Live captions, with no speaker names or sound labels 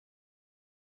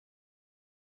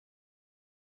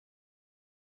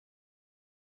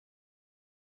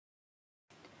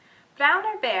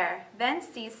Brauner Bär, wenn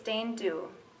siehst, denn du.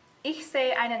 Ich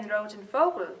sehe einen roten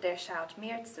Vogel, der schaut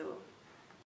mir zu.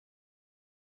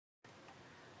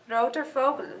 Roter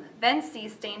Vogel, wenn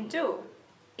siehst, denn du.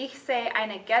 Ich sehe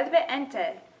eine gelbe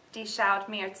Ente, die schaut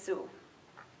mir zu.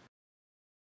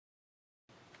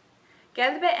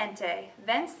 Gelbe Ente,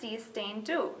 wenn siehst, denn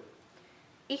du.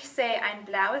 Ich sehe ein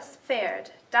blaues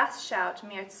Pferd, das schaut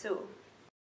mir zu.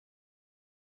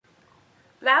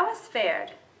 Blaues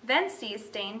Pferd, wenn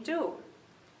siehst, denn du.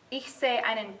 Ich sehe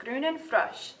einen grünen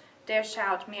Frosch, der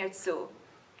schaut mir zu.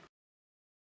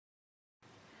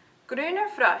 Grüner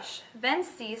Frosch, wenn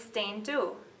siehst, denn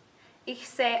du. Ich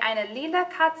sehe eine lila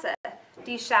Katze,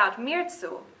 die schaut mir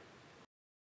zu.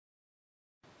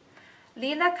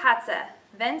 Lila Katze,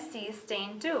 wenn siehst,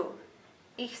 denn du.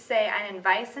 Ich sehe einen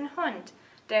weißen Hund,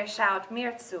 der schaut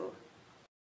mir zu.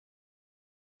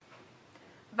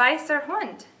 Weißer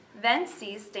Hund, wenn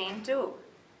siehst, denn du.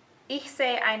 Ich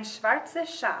sehe ein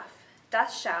schwarzes Schaf,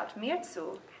 das schaut mir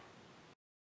zu.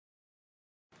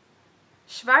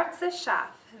 Schwarzes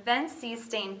Schaf, wenn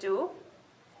siehst, denn du.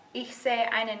 Ich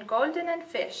sehe einen goldenen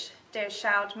Fisch, der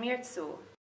schaut mir zu.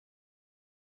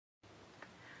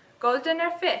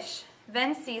 Goldener Fisch,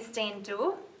 wenn siehst, denn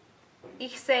du.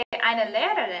 Ich sehe eine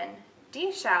Lehrerin,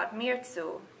 die schaut mir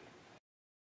zu.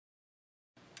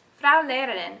 Frau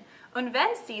Lehrerin, und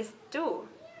wenn siehst du.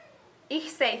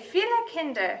 Ich sehe viele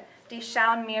Kinder, die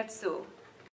schauen mir zu.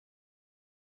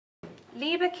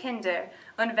 Liebe Kinder,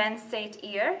 und wen seht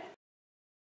ihr?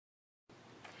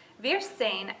 Wir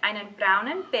sehen einen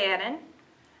braunen Bären,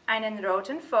 einen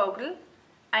roten Vogel,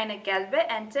 eine gelbe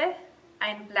Ente,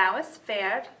 ein blaues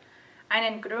Pferd,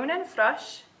 einen grünen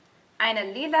Frosch,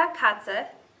 eine lila Katze,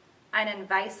 einen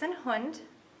weißen Hund,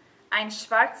 ein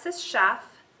schwarzes Schaf,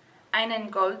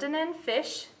 einen goldenen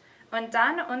Fisch und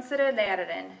dann unsere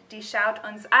Lehrerin, die schaut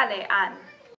uns alle an.